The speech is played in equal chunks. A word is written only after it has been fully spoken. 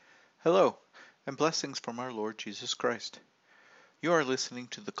Hello, and blessings from our Lord Jesus Christ. You are listening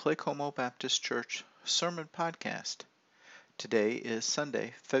to the Claycomo Baptist Church Sermon Podcast. Today is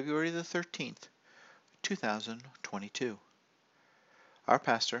Sunday, February the 13th, 2022. Our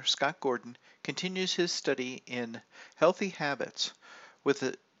pastor, Scott Gordon, continues his study in healthy habits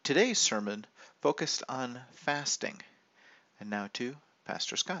with today's sermon focused on fasting. And now to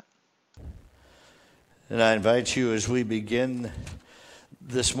Pastor Scott. And I invite you as we begin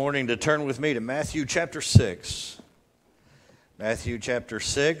this morning to turn with me to Matthew chapter 6. Matthew chapter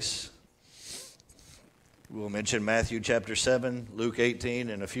 6. We'll mention Matthew chapter 7, Luke 18,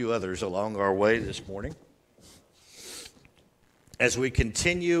 and a few others along our way this morning. As we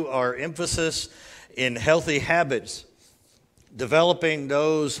continue our emphasis in healthy habits, developing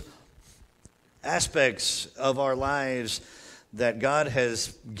those aspects of our lives that God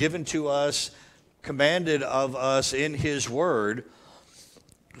has given to us, commanded of us in His Word,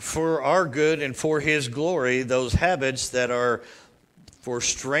 for our good and for His glory, those habits that are for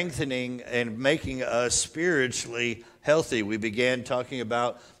strengthening and making us spiritually healthy. We began talking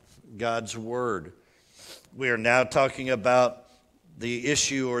about God's Word. We are now talking about the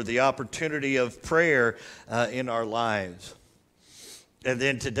issue or the opportunity of prayer in our lives. And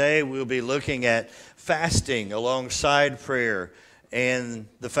then today we'll be looking at fasting alongside prayer and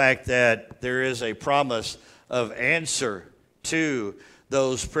the fact that there is a promise of answer to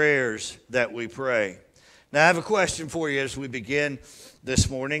those prayers that we pray. Now, I have a question for you as we begin this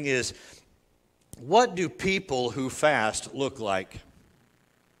morning is, what do people who fast look like?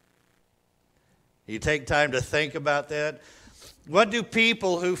 You take time to think about that. What do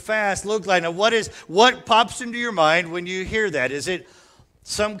people who fast look like? Now, what pops into your mind when you hear that? Is it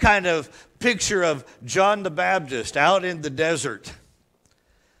some kind of picture of John the Baptist out in the desert?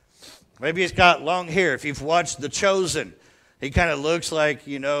 Maybe he's got long hair. If you've watched The Chosen, he kind of looks like,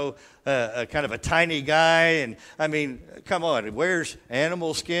 a kind of a tiny guy. And, I mean, come on, he wears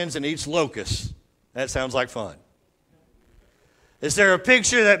animal skins and eats locusts. That sounds like fun. Is there a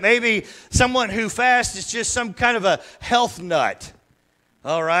picture that maybe someone who fasts is just some kind of a health nut?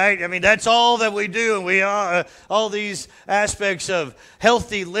 All right? I mean, that's all that we do. And we are all these aspects of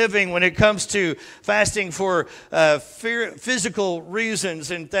healthy living when it comes to fasting for physical reasons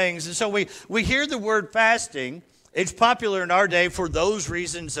and things. And so we hear the word fasting. It's popular in our day for those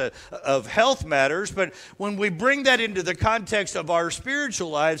reasons of health matters, but when we bring that into the context of our spiritual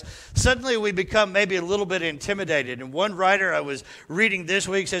lives, suddenly we become maybe a little bit intimidated. And one writer I was reading this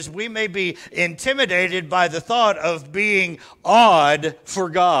week says we may be intimidated by the thought of being odd for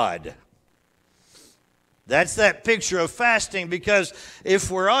God. That's that picture of fasting, because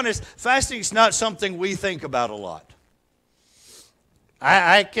if we're honest, fasting is not something we think about a lot.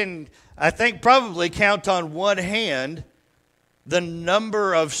 I think probably count on one hand the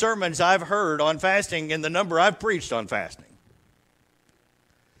number of sermons I've heard on fasting and the number I've preached on fasting.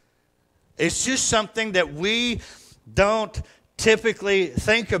 It's just something that we don't typically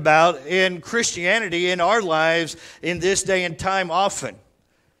think about in Christianity in our lives in this day and time often.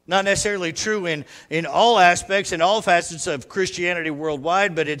 Not necessarily true in all aspects and all facets of Christianity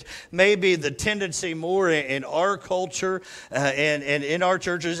worldwide, but it may be the tendency more in our culture and in our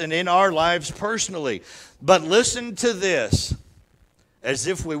churches and in our lives personally. But listen to this, as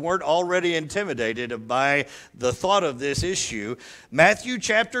if we weren't already intimidated by the thought of this issue. Matthew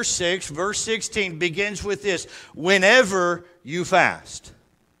chapter 6, verse 16 begins with this: whenever you fast.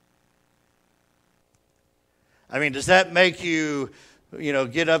 I mean, does that make you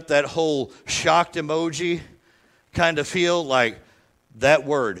get up that whole shocked emoji kind of feel? Like that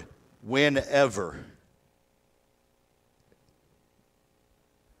word, whenever.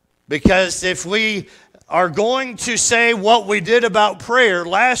 Because if we are going to say what we did about prayer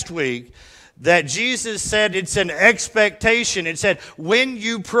last week, that Jesus said it's an expectation. It said, when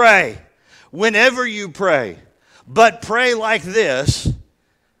you pray, whenever you pray, but pray like this.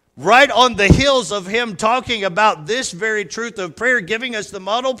 Right on the heels of him talking about this very truth of prayer, giving us the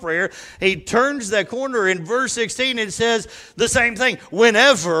model prayer, he turns the corner in verse 16 and says the same thing.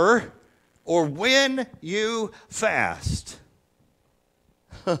 Whenever or when you fast.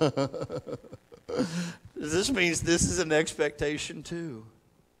 This means this is an expectation too.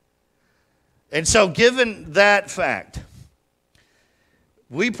 And so given that fact,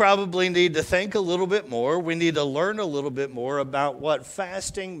 we probably need to think a little bit more. We need to learn a little bit more about what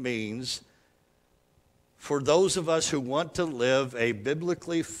fasting means for those of us who want to live a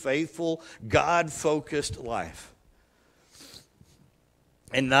biblically faithful, God-focused life.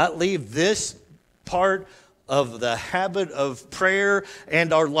 And not leave this part of the habit of prayer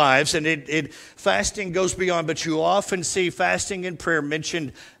and our lives. And fasting goes beyond, but you often see fasting and prayer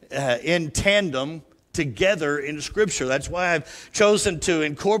mentioned in tandem together in Scripture. That's why I've chosen to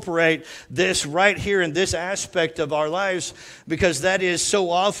incorporate this right here in this aspect of our lives, because that is so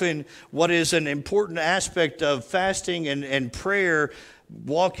often what is an important aspect of fasting and prayer,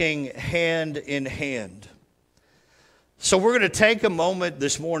 walking hand in hand. So we're going to take a moment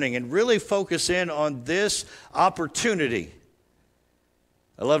this morning and really focus in on this opportunity.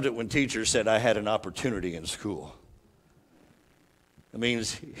 I loved it when teachers said I had an opportunity in school. It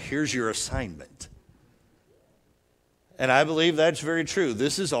means here's your assignment. And I believe that's very true.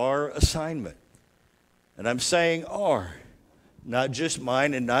 This is our assignment. And I'm saying our, not just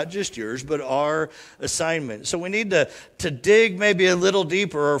mine and not just yours, but our assignment. So we need to dig maybe a little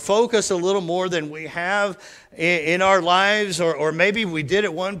deeper or focus a little more than we have in our lives, or maybe we did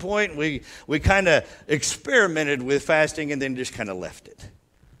at one point. We kind of experimented with fasting and then just kind of left it.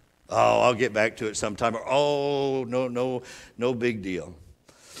 Oh, I'll get back to it sometime. Or, oh, no big deal.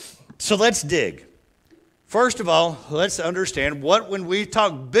 So let's dig. First of all, let's understand when we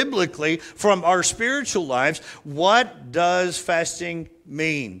talk biblically from our spiritual lives, what does fasting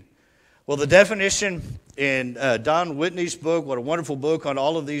mean? Well, the definition in Don Whitney's book, what a wonderful book on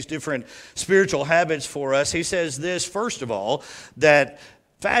all of these different spiritual habits for us, he says this, first of all, that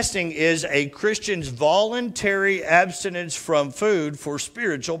fasting is a Christian's voluntary abstinence from food for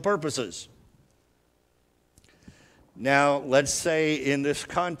spiritual purposes. Now, let's say in this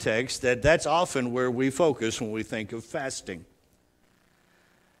context that's often where we focus when we think of fasting.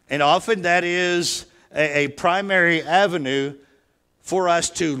 And often that is a primary avenue for us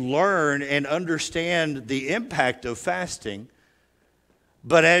to learn and understand the impact of fasting.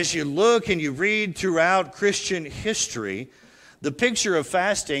 But as you look and you read throughout Christian history, the picture of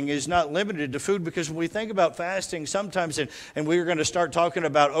fasting is not limited to food, because when we think about fasting sometimes, and we're going to start talking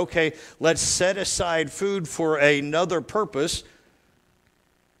about, okay, let's set aside food for another purpose.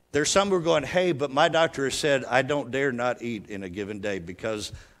 There's some who are going, hey, but my doctor has said I don't dare not eat in a given day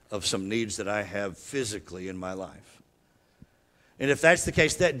because of some needs that I have physically in my life. And if that's the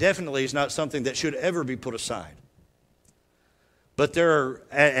case, that definitely is not something that should ever be put aside. But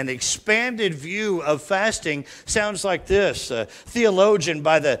an expanded view of fasting sounds like this. A theologian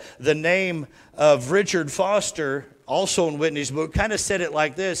by the name of Richard Foster, also in Whitney's book, kind of said it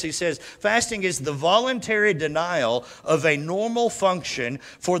like this. He says, fasting is the voluntary denial of a normal function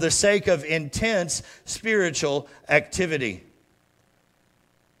for the sake of intense spiritual activity.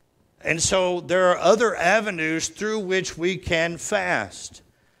 And so there are other avenues through which we can fast.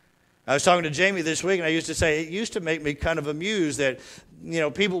 I was talking to Jamie this week, and I used to say, it used to make me kind of amused that,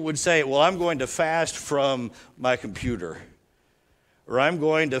 people would say, well, I'm going to fast from my computer, or I'm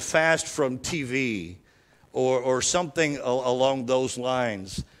going to fast from TV, or something along those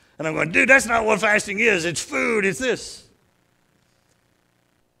lines. And I'm going, dude, that's not what fasting is. It's food. It's this.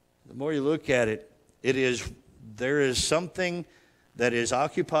 The more you look at it, there is something that is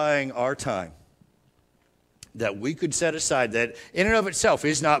occupying our time that we could set aside, that in and of itself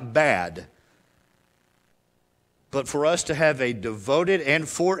is not bad. But for us to have a devoted and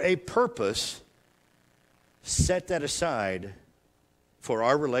for a purpose, set that aside for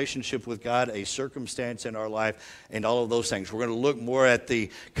our relationship with God, a circumstance in our life, and all of those things. We're going to look more at the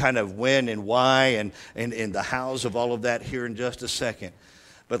kind of when and why and the hows of all of that here in just a second.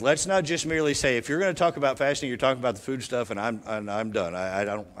 But let's not just merely say, if you're going to talk about fasting, you're talking about the food stuff, and I'm done. I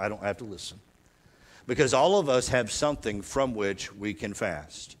don't have to listen. Because all of us have something from which we can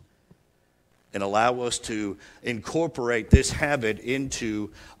fast and allow us to incorporate this habit into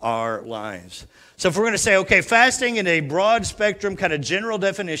our lives. So if we're going to say, okay, fasting in a broad spectrum, kind of general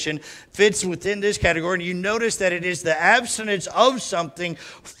definition, fits within this category, and you notice that it is the abstinence of something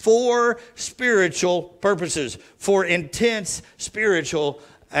for spiritual purposes, for intense spiritual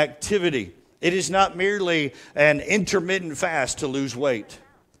activity. It is not merely an intermittent fast to lose weight.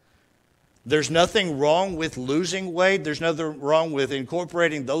 There's nothing wrong with losing weight. There's nothing wrong with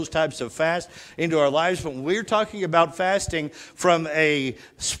incorporating those types of fasts into our lives. But when we're talking about fasting from a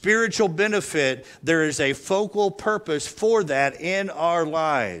spiritual benefit, there is a focal purpose for that in our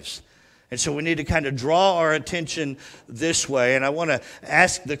lives. And so we need to kind of draw our attention this way. And I want to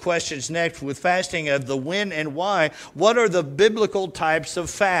ask the questions next with fasting of the when and why. What are the biblical types of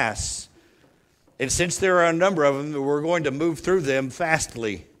fasts? And since there are a number of them, we're going to move through them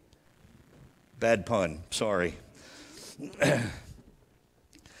fastly. Bad pun, sorry.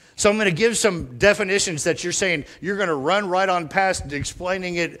 So I'm going to give some definitions that you're saying you're going to run right on past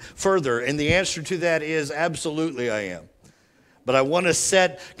explaining it further. And the answer to that is absolutely I am. But I want to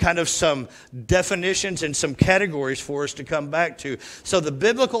set kind of some definitions and some categories for us to come back to. So the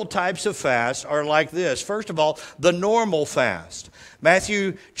biblical types of fast are like this. First of all, the normal fast.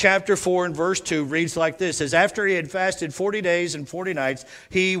 Matthew chapter 4 and verse 2 reads like this. It says, after he had fasted 40 days and 40 nights,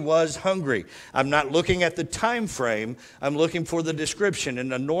 he was hungry. I'm not looking at the time frame. I'm looking for the description.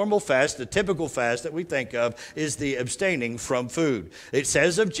 And a normal fast, the typical fast that we think of, is the abstaining from food. It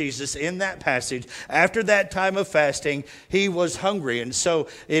says of Jesus in that passage, after that time of fasting, he was hungry. And so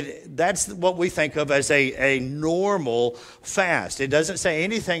that's what we think of as a normal fast. It doesn't say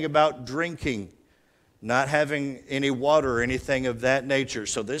anything about drinking, not having any water or anything of that nature.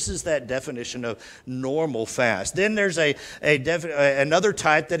 So this is that definition of normal fast. Then there's another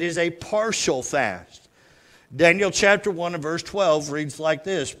type that is a partial fast. Daniel chapter 1 and verse 12 reads like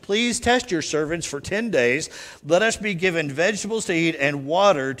this. Please test your servants for 10 days. Let us be given vegetables to eat and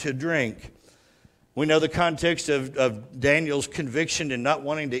water to drink. We know the context of Daniel's conviction in not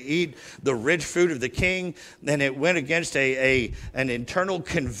wanting to eat the rich food of the king, and it went against an internal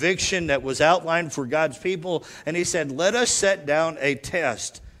conviction that was outlined for God's people. And he said, let us set down a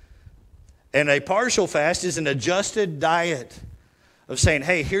test. And a partial fast is an adjusted diet of saying,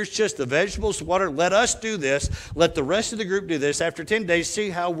 hey, here's just the vegetables, water, let us do this, let the rest of the group do this. After 10 days, see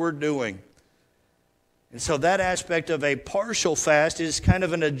how we're doing. And so that aspect of a partial fast is kind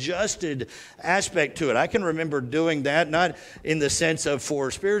of an adjusted aspect to it. I can remember doing that, not in the sense of for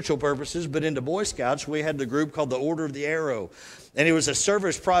spiritual purposes, but in the Boy Scouts, we had the group called the Order of the Arrow. And it was a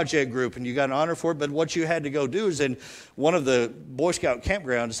service project group, and you got an honor for it. But what you had to go do is in one of the Boy Scout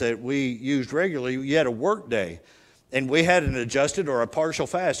campgrounds that we used regularly, you had a work day. And we had an adjusted or a partial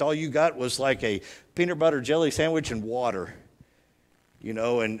fast. All you got was like a peanut butter jelly sandwich and water. You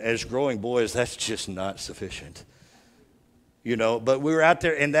know, and as growing boys, that's just not sufficient. You know, but we were out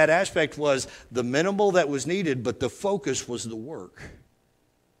there, and that aspect was the minimal that was needed, but the focus was the work.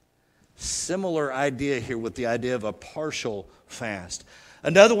 Similar idea here with the idea of a partial fast.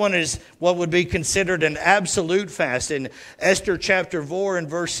 Another one is what would be considered an absolute fast. In Esther chapter 4 and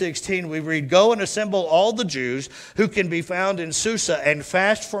verse 16, we read, go and assemble all the Jews who can be found in Susa and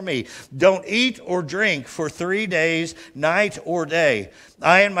fast for me. Don't eat or drink for 3 days, night or day.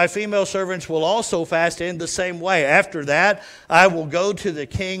 I and my female servants will also fast in the same way. After that, I will go to the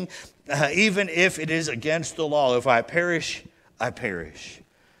king, even if it is against the law. If I perish, I perish.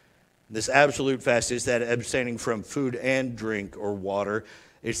 This absolute fast is that abstaining from food and drink or water.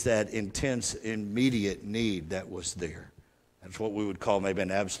 It's that intense, immediate need that was there. That's what we would call maybe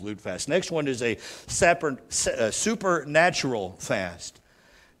an absolute fast. Next one is a supernatural fast.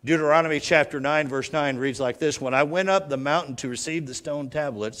 Deuteronomy chapter 9, verse 9 reads like this. When I went up the mountain to receive the stone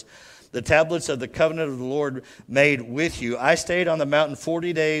tablets, the tablets of the covenant of the Lord made with you, I stayed on the mountain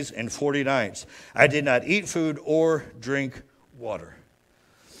 40 days and 40 nights. I did not eat food or drink water.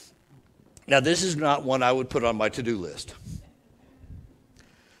 Now, this is not one I would put on my to-do list.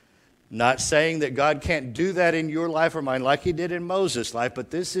 Not saying that God can't do that in your life or mine like he did in Moses' life, but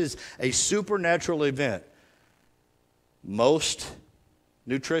this is a supernatural event. Most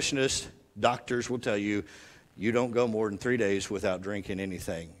nutritionists, doctors will tell you, you don't go more than 3 days without drinking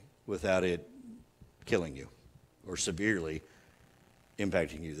anything, without it killing you or severely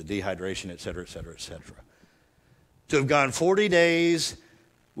impacting you, the dehydration, et cetera, et cetera, et cetera. To have gone 40 days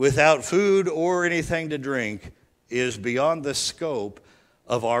without food or anything to drink is beyond the scope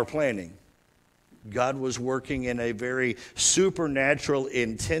of our planning. God was working in a very supernatural,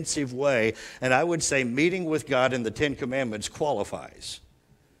 intensive way, and I would say meeting with God in the Ten Commandments qualifies.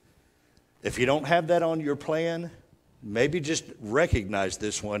 If you don't have that on your plan, maybe just recognize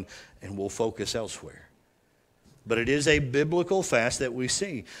this one and we'll focus elsewhere. But it is a biblical fast that we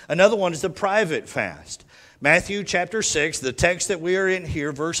see. Another one is the private fast. Matthew chapter 6, the text that we are in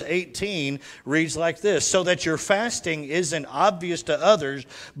here, verse 18, reads like this. So that your fasting isn't obvious to others,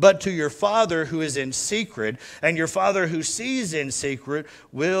 but to your Father who is in secret, and your Father who sees in secret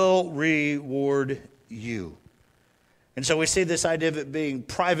will reward you. And so we see this idea of it being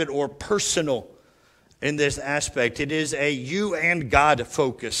private or personal in this aspect. It is a you and God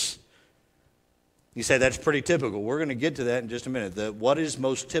focus. You say that's pretty typical. We're going to get to that in just a minute. What is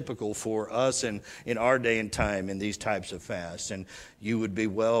most typical for us in our day and time in these types of fasts? And you would be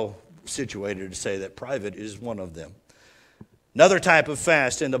well situated to say that private is one of them. Another type of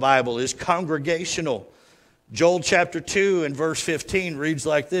fast in the Bible is congregational. Joel chapter 2 and verse 15 reads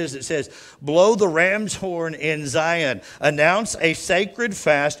like this. It says, blow the ram's horn in Zion. Announce a sacred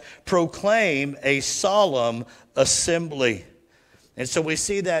fast. Proclaim a solemn assembly. And so we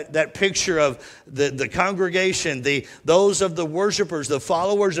see that picture of the congregation, those of the worshipers, the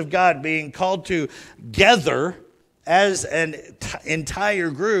followers of God being called to gather as an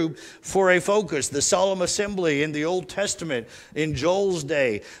entire group for a focus. The solemn assembly in the Old Testament in Joel's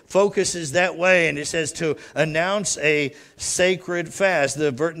day focuses that way, and it says to announce a sacred fast.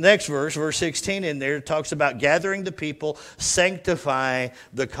 The next verse, verse 16 in there, talks about gathering the people, sanctify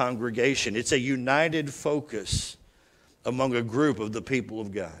the congregation. It's a united focus among a group of the people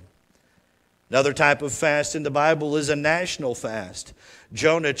of God. Another type of fast in the Bible is a national fast.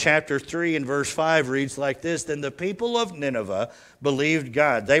 Jonah chapter 3 and verse 5 reads like this: Then the people of Nineveh believed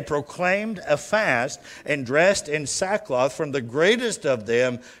God. They proclaimed a fast and dressed in sackcloth, from the greatest of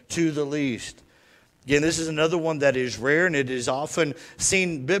them to the least. Again, this is another one that is rare, and it is often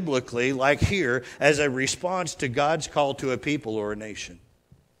seen biblically, like here, as a response to God's call to a people or a nation.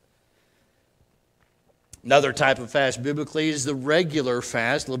 Another type of fast biblically is the regular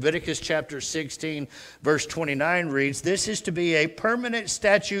fast. Leviticus chapter 16, verse 29 reads, This is to be a permanent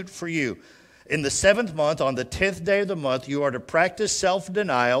statute for you. In the 7th month, on the 10th day of the month, you are to practice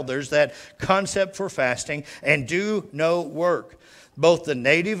self-denial. There's that concept for fasting. And do no work, both the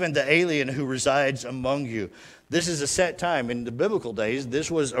native and the alien who resides among you. This is a set time. In the biblical days,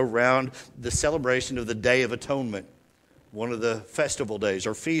 this was around the celebration of the Day of Atonement, one of the festival days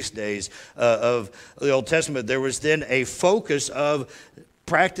or feast days of the Old Testament. There was then a focus of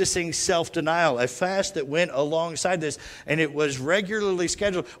practicing self-denial, a fast that went alongside this, and it was regularly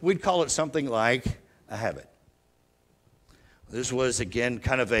scheduled. We'd call it something like a habit. This was, again,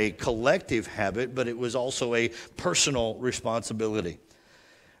 kind of a collective habit, but it was also a personal responsibility.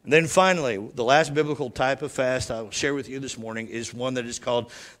 And then finally, the last biblical type of fast I'll share with you this morning is one that is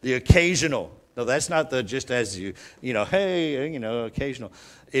called the occasional. No, that's not the just as occasional.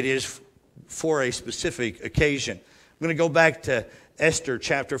 It is for a specific occasion. I'm going to go back to Esther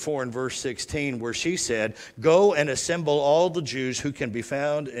chapter 4 and verse 16, where she said, Go and assemble all the Jews who can be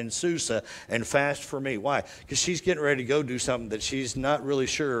found in Susa and fast for me. Why? Because she's getting ready to go do something that she's not really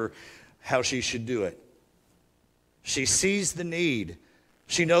sure how she should do it. She sees the need.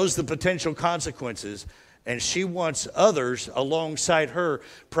 She knows the potential consequences. And she wants others alongside her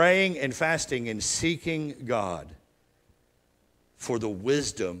praying and fasting and seeking God for the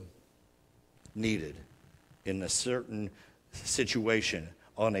wisdom needed in a certain situation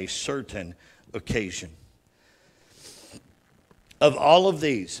on a certain occasion. Of all of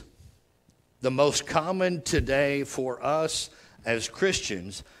these, the most common today for us as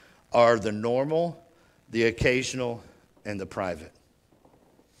Christians are the normal, the occasional, and the private.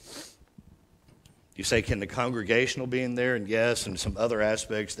 You say, can the congregational be in there? And yes, and some other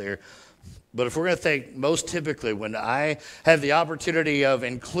aspects there. But if we're going to think, most typically, when I have the opportunity of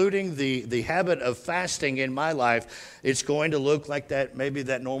including the habit of fasting in my life, it's going to look like that, maybe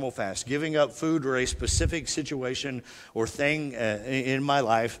that normal fast, giving up food or a specific situation or thing in my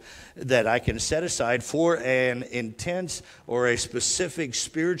life that I can set aside for an intense or a specific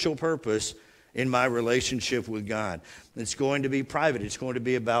spiritual purpose in my relationship with God. It's going to be private. It's going to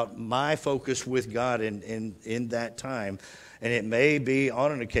be about my focus with God in that time. And it may be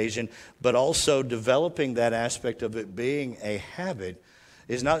on an occasion, but also developing that aspect of it being a habit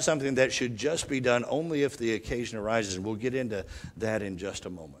is not something that should just be done only if the occasion arises. We'll get into that in just a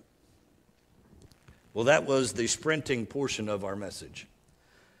moment. Well, that was the sprinting portion of our message.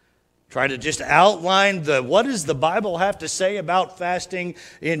 Try to just outline what does the Bible have to say about fasting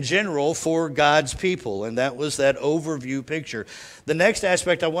in general for God's people. And that was that overview picture. The next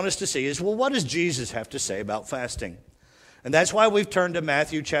aspect I want us to see is, well, what does Jesus have to say about fasting? And that's why we've turned to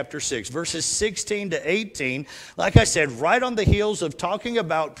Matthew chapter 6, verses 16 to 18. Like I said, right on the heels of talking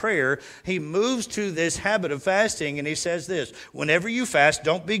about prayer, he moves to this habit of fasting, and he says this: whenever you fast,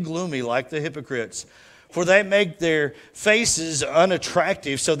 don't be gloomy like the hypocrites, for they make their faces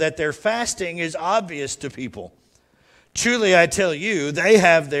unattractive so that their fasting is obvious to people. Truly, I tell you, they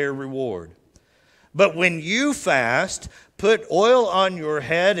have their reward. But when you fast, put oil on your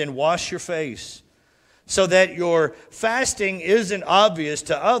head and wash your face, so that your fasting isn't obvious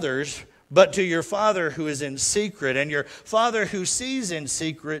to others, but to your Father who is in secret. And your Father who sees in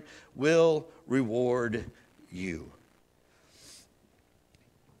secret will reward you.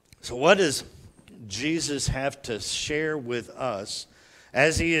 So what does Jesus have to share with us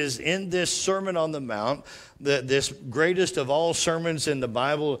as he is in this Sermon on the Mount, this greatest of all sermons in the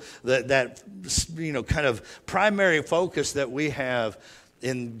Bible, that kind of primary focus that we have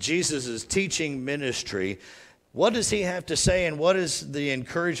in Jesus' teaching ministry? What does he have to say, and what is the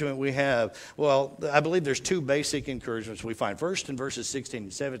encouragement we have? Well, I believe there's two basic encouragements we find. First, in verses 16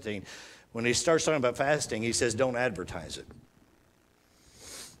 and 17, when he starts talking about fasting, he says, don't advertise it.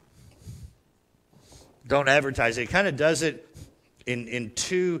 Don't advertise it. He kind of does it in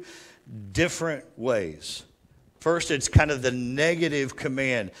two different ways. First, it's kind of the negative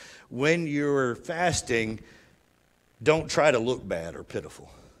command. When you're fasting, don't try to look bad or pitiful.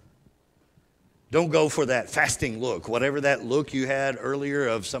 Don't go for that fasting look. Whatever that look you had earlier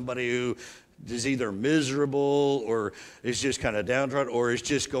of somebody who is either miserable or is just kind of downtrodden or is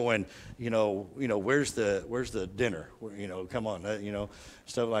just going, where's the dinner? Come on,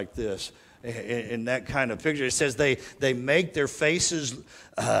 stuff like this. In that kind of picture, it says they make their faces,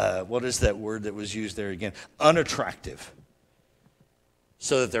 what is that word that was used there again? Unattractive.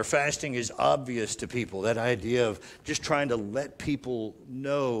 So that their fasting is obvious to people. That idea of just trying to let people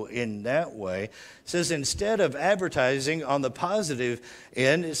know in that way. It says instead of advertising on the positive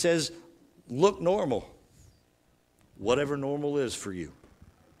end, it says look normal. Whatever normal is for you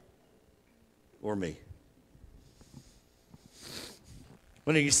or me.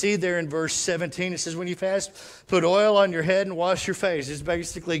 When you see there in verse 17, it says when you fast, put oil on your head and wash your face. It's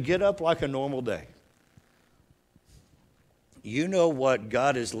basically get up like a normal day. You know what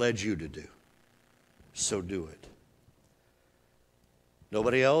God has led you to do, so do it.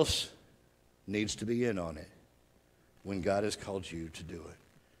 Nobody else needs to be in on it when God has called you to do it.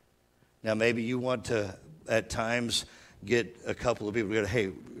 Now, maybe you want to, at times, get a couple of people to go, hey,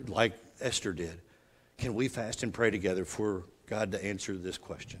 like Esther did, can we fast and pray together for God to answer this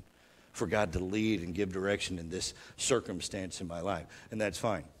question, for God to lead and give direction in this circumstance in my life? And that's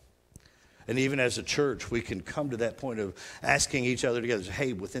fine. And even as a church, we can come to that point of asking each other together,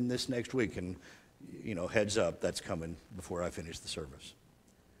 hey, within this next week, and, heads up, that's coming before I finish the service.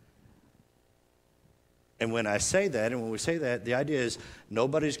 And when I say that, and when we say that, the idea is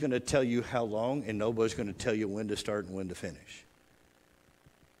nobody's going to tell you how long, and nobody's going to tell you when to start and when to finish.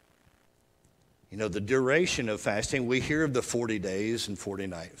 The duration of fasting, we hear of the 40 days and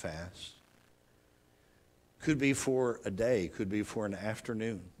 40-night fast. Could be for a day, could be for an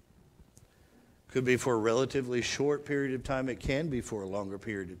afternoon. Could be for a relatively short period of time. It can be for a longer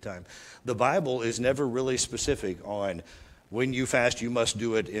period of time. The Bible is never really specific on when you fast, you must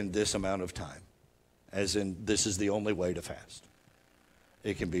do it in this amount of time. As in, this is the only way to fast.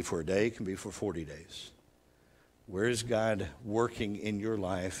 It can be for a day, it can be for 40 days. Where is God working in your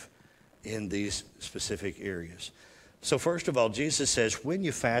life in these specific areas? So first of all, Jesus says, when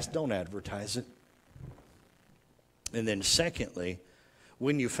you fast, don't advertise it. And then secondly,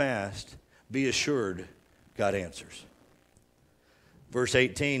 when you fast, be assured God answers. Verse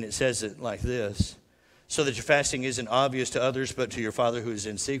 18, it says it like this, so that your fasting isn't obvious to others, but to your Father who is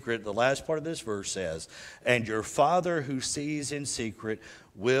in secret. The last part of this verse says, and your Father who sees in secret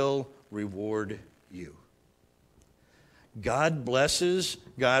will reward you. God blesses,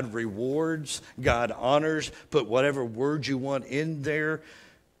 God rewards, God honors. Put whatever word you want in there.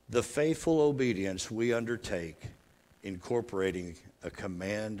 The faithful obedience we undertake, incorporating a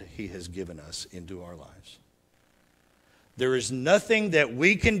command he has given us into our lives. There is nothing that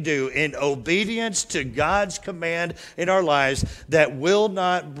we can do in obedience to God's command in our lives that will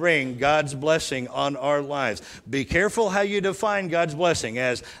not bring God's blessing on our lives. Be careful how you define God's blessing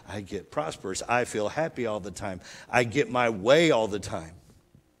as, I get prosperous, I feel happy all the time, I get my way all the time.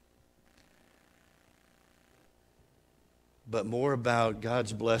 But more about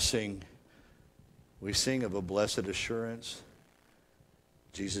God's blessing, we sing of a blessed assurance.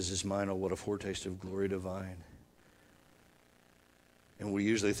 Jesus is mine, oh, what a foretaste of glory divine. And we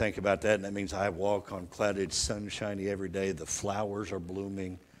usually think about that, and that means I walk on clouded, sunshiny every day. The flowers are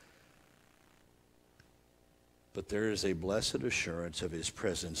blooming. But there is a blessed assurance of his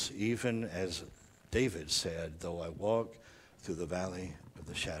presence, even as David said, though I walk through the valley of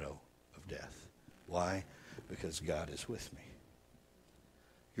the shadow of death. Why? Because God is with me.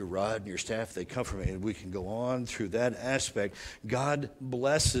 Your rod and your staff, they comfort me. And we can go on through that aspect. God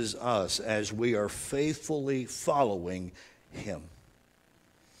blesses us as we are faithfully following him.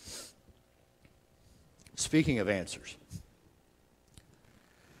 Speaking of answers,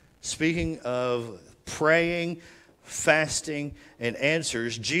 speaking of praying, fasting, and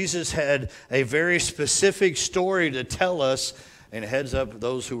answers, Jesus had a very specific story to tell us. And heads up,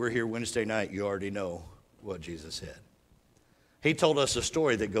 those who were here Wednesday night, you already know what Jesus said. He told us a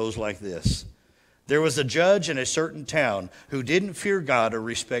story that goes like this. There was a judge in a certain town who didn't fear God or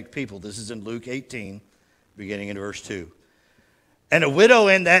respect people. This is in Luke 18, beginning in verse 2. And a widow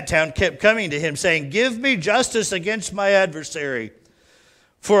in that town kept coming to him, saying, give me justice against my adversary.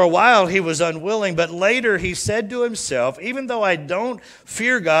 For a while he was unwilling, but later he said to himself, even though I don't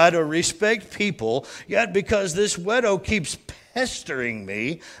fear God or respect people, yet because this widow keeps pestering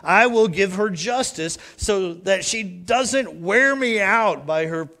me, I will give her justice so that she doesn't wear me out by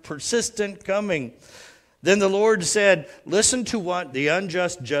her persistent coming. Then the Lord said, listen to what the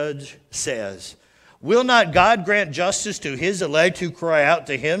unjust judge says. Will not God grant justice to his elect who cry out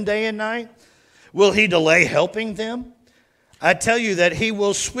to him day and night? Will he delay helping them? I tell you that he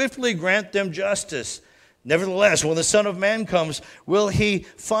will swiftly grant them justice. Nevertheless, when the Son of Man comes, will he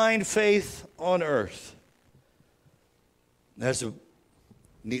find faith on earth? That's a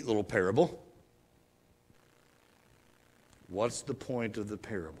neat little parable. What's the point of the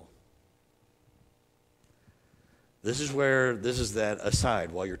parable? This is that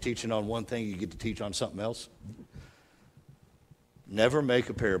aside. While you're teaching on one thing, you get to teach on something else. Never make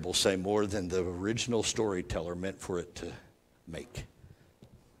a parable say more than the original storyteller meant for it to make.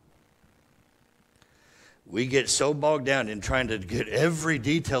 We get so bogged down in trying to get every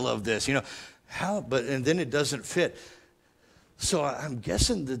detail of this, and then it doesn't fit. So I'm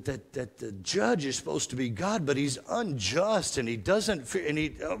guessing that the judge is supposed to be God, but he's unjust and he doesn't fit.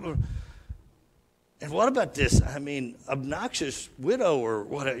 And what about this? Obnoxious widow or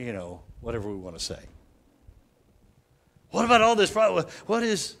whatever we want to say. What about all this? What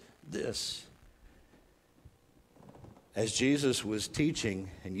is this? As Jesus was teaching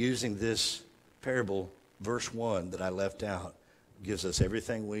and using this parable, verse 1 that I left out gives us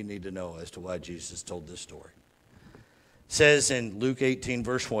everything we need to know as to why Jesus told this story. It says in Luke 18,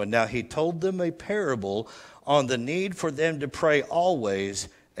 verse 1, now he told them a parable on the need for them to pray always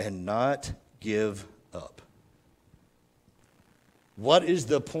and not give up. What is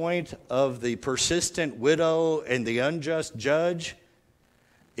the point of the persistent widow and the unjust judge?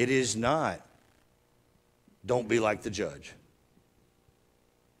 It is not, don't be like the judge.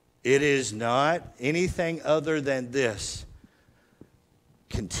 It is not anything other than this.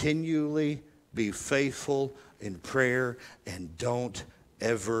 Continually be faithful in prayer and don't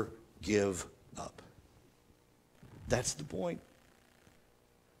ever give up. That's the point.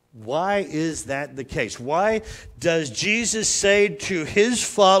 Why is that the case? Why does Jesus say to his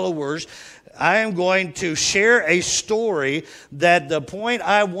followers, I am going to share a story that the point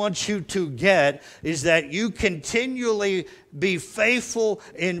I want you to get is that you continually be faithful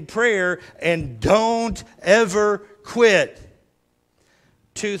in prayer and don't ever quit?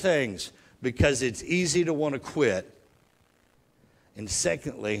 Two things. Because it's easy to want to quit. And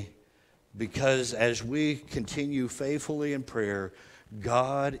secondly, because as we continue faithfully in prayer,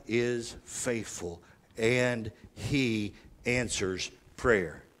 God is faithful and he answers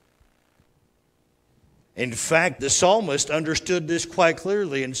prayer. In fact, the psalmist understood this quite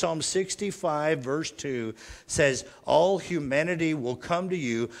clearly. In Psalm 65, verse 2, says, all humanity will come to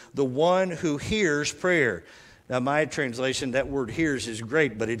you, the one who hears prayer. Now, my translation, that word hears is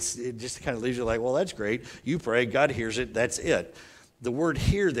great, but it just kind of leaves you like, well, that's great. You pray, God hears it, that's it. The word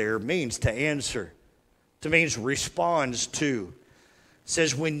hear there means to answer. It means responds to. It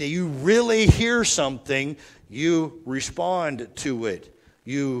says when you really hear something, you respond to it.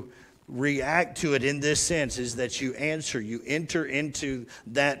 You react to it in this sense, is that you answer. You enter into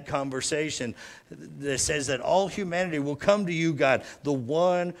that conversation that says that all humanity will come to you, God, the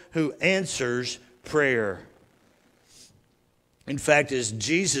one who answers prayer. In fact, as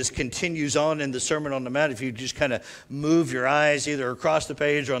Jesus continues on in the Sermon on the Mount, if you just kind of move your eyes either across the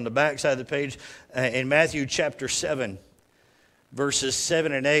page or on the back side of the page, in Matthew chapter 7, verses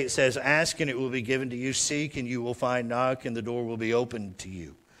 7 and 8 says, ask and it will be given to you, seek and you will find, knock and the door will be opened to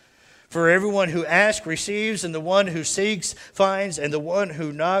you. For everyone who asks receives, and the one who seeks finds, and the one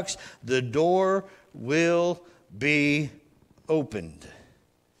who knocks, the door will be opened.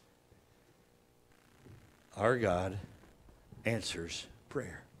 Our God answers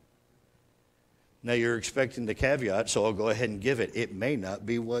prayer. Now you're expecting the caveat, so I'll go ahead and give it. It may not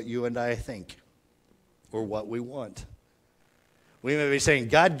be what you and I think or what we want. We may be saying,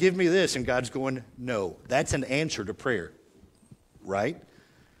 God, give me this, and God's going, no. That's an answer to prayer, right?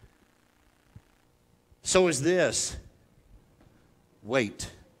 So is this.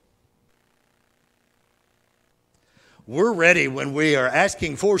 Wait. We're ready when we are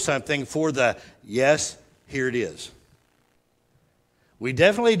asking for something for the yes, here it is. We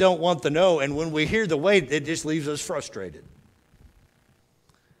definitely don't want the no, and when we hear the wait, it just leaves us frustrated.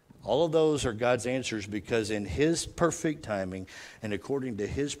 All of those are God's answers because in his perfect timing and according to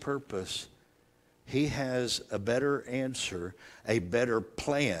his purpose, he has a better answer, a better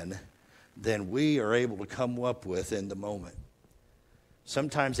plan than we are able to come up with in the moment.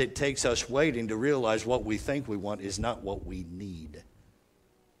 Sometimes it takes us waiting to realize what we think we want is not what we need.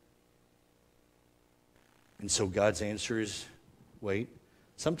 And so God's answer is wait.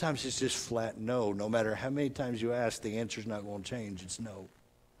 Sometimes it's just flat no. No matter how many times you ask, the answer's not going to change. It's no.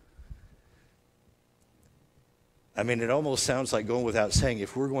 It almost sounds like going without saying,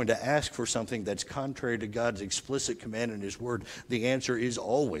 if we're going to ask for something that's contrary to God's explicit command in his word, the answer is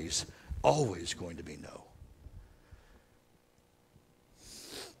always always going to be no.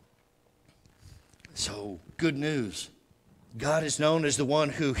 So, good news. God is known as the one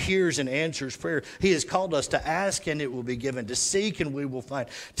who hears and answers prayer. He has called us to ask and it will be given, to seek and we will find,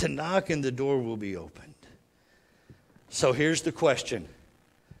 to knock and the door will be opened. So here's the question.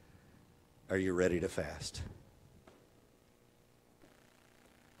 Are you ready to fast?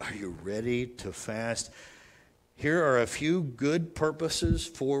 Are you ready to fast? Here are a few good purposes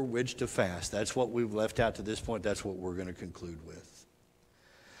for which to fast. That's what we've left out to this point. That's what we're going to conclude with.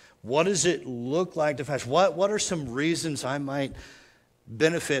 What does it look like to fast? What are some reasons I might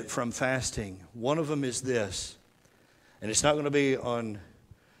benefit from fasting? One of them is this, and it's not going to be on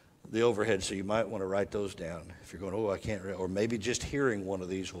the overhead, so you might want to write those down. If you're going, oh, I can't, or maybe just hearing one of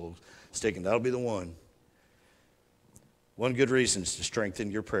these will stick, and that'll be the one. One good reason is to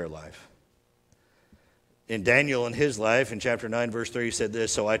strengthen your prayer life. In Daniel and his life, in chapter 9, verse 3, he said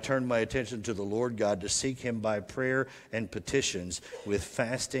this, so I turned my attention to the Lord God to seek him by prayer and petitions with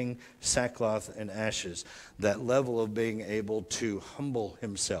fasting, sackcloth, and ashes. That level of being able to humble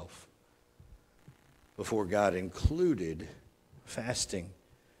himself before God included fasting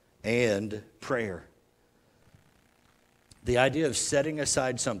and prayer. The idea of setting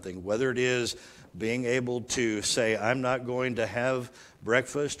aside something, whether it is being able to say, I'm not going to have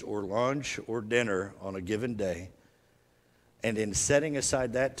breakfast or lunch or dinner on a given day, and in setting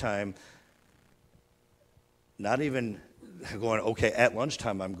aside that time, not even going, okay, at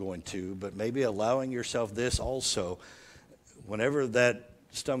lunchtime I'm going to, but maybe allowing yourself this also, whenever that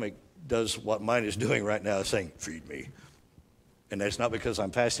stomach does what mine is doing right now, saying, feed me. And that's not because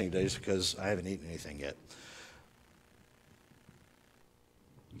I'm fasting today, it's because I haven't eaten anything yet.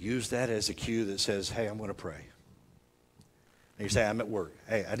 Use that as a cue that says, hey, I'm going to pray. And you say, I'm at work.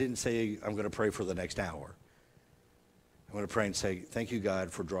 Hey, I didn't say I'm going to pray for the next hour. I'm going to pray and say, thank you,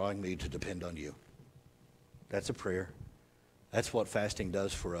 God, for drawing me to depend on you. That's a prayer. That's what fasting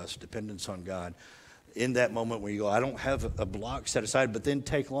does for us, dependence on God. In that moment where you go, I don't have a block set aside, but then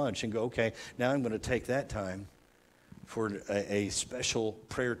take lunch and go, okay, now I'm going to take that time for a special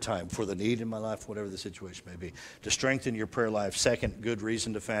prayer time for the need in my life, whatever the situation may be. To strengthen your prayer life, second good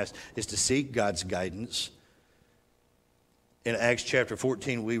reason to fast is to seek God's guidance. In Acts chapter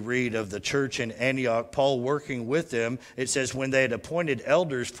 14, we read of the church in Antioch, Paul working with them. It says, when they had appointed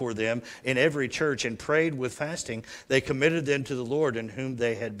elders for them in every church and prayed with fasting, they committed them to the Lord in whom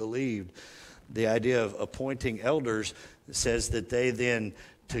they had believed. The idea of appointing elders says that they then,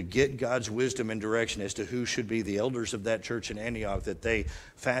 to get God's wisdom and direction as to who should be the elders of that church in Antioch, that they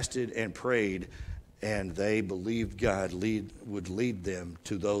fasted and prayed, and they believed God would lead them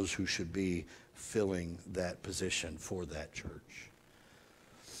to those who should be filling that position for that church.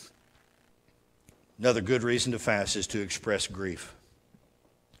 Another good reason to fast is to express grief.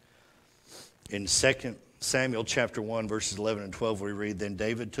 In 2 Samuel chapter 1, verses 11 and 12, we read, then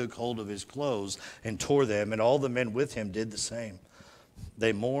David took hold of his clothes and tore them, and all the men with him did the same.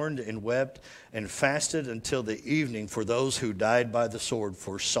 They mourned and wept and fasted until the evening for those who died by the sword,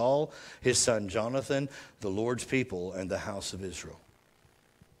 for Saul, his son Jonathan, the Lord's people, and the house of Israel.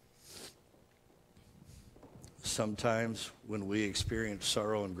 Sometimes when we experience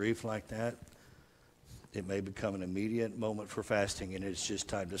sorrow and grief like that, it may become an immediate moment for fasting, and it's just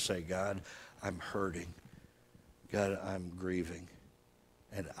time to say, God, I'm hurting. God, I'm grieving,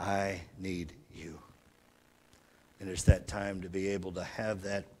 and I need you. And it's that time to be able to have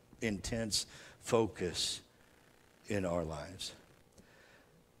that intense focus in our lives.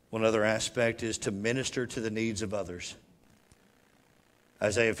 One other aspect is to minister to the needs of others.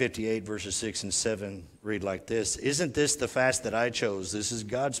 Isaiah 58 verses 6 and 7 read like this, isn't this the fast that I chose? This is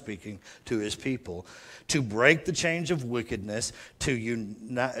God speaking to his people. To break the chains of wickedness,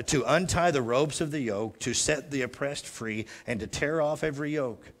 to untie the ropes of the yoke, to set the oppressed free, and to tear off every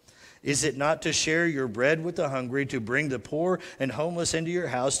yoke. Is it not to share your bread with the hungry, to bring the poor and homeless into your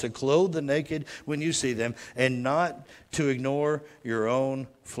house, to clothe the naked when you see them, and not to ignore your own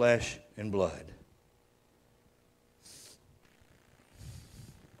flesh and blood?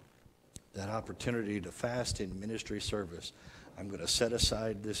 That opportunity to fast in ministry service, I'm going to set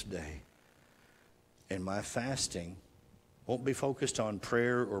aside this day. And my fasting won't be focused on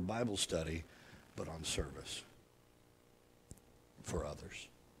prayer or Bible study, but on service for others.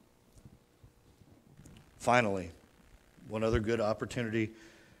 Finally, one other good opportunity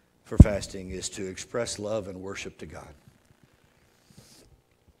for fasting is to express love and worship to God.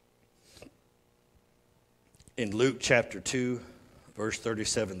 In Luke chapter 2, verse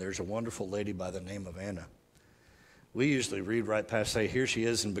 37, there's a wonderful lady by the name of Anna. We usually read right past, say, here she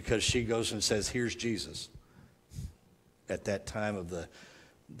is, and because she goes and says, here's Jesus. At that time of the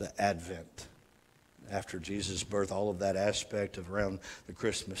the Advent. After Jesus' birth, all of that aspect of around the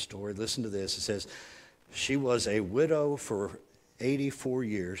Christmas story. Listen to this. It says, she was a widow for 84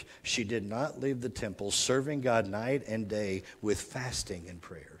 years. She did not leave the temple, serving God night and day with fasting and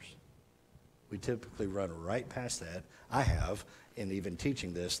prayers. We typically run right past that. I have, in even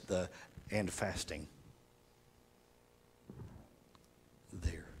teaching this, and fasting.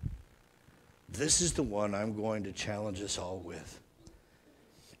 There. This is the one I'm going to challenge us all with.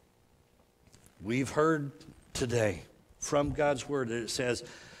 We've heard today from God's word that it says,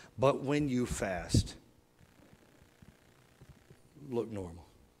 but when you fast, look normal.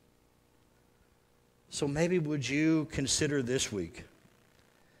 So maybe would you consider this week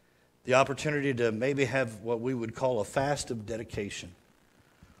the opportunity to maybe have what we would call a fast of dedication.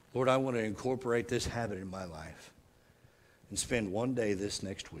 Lord, I want to incorporate this habit in my life and spend one day this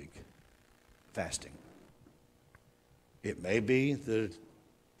next week fasting. It may be the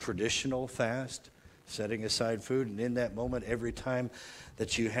traditional fast, setting aside food, and in that moment, every time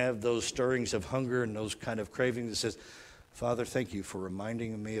that you have those stirrings of hunger and those kind of cravings, it says, Father, thank you for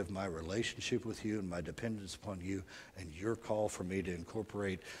reminding me of my relationship with you and my dependence upon you and your call for me to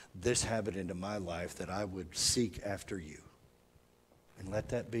incorporate this habit into my life, that I would seek after you. And let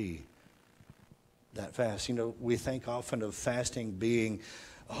that be that fast. You know, we think often of fasting being,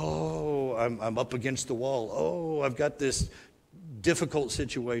 oh, I'm up against the wall. Oh, I've got this difficult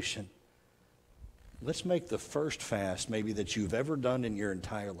situation. Let's make the first fast maybe that you've ever done in your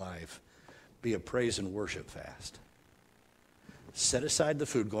entire life be a praise and worship fast. Set aside the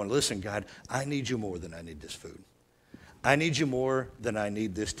food going, listen, God, I need you more than I need this food. I need you more than I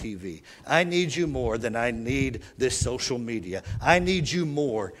need this TV. I need you more than I need this social media. I need you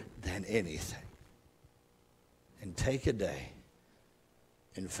more than anything. And take a day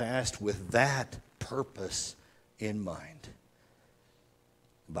and fast with that purpose in mind.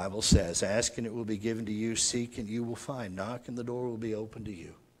 The Bible says, ask and it will be given to you, seek and you will find, knock and the door will be open to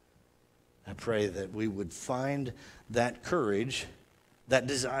you. I pray that we would find that courage, that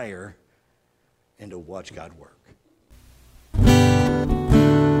desire, and to watch God work.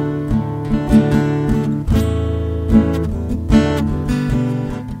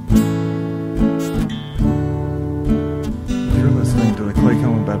 You're listening to the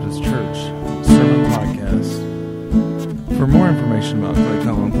Claycomo Baptist Church Sermon Podcast. For more information about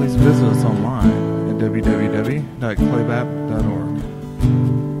Claycomo, please visit us online at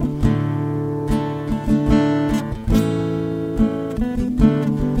www.claybap.org.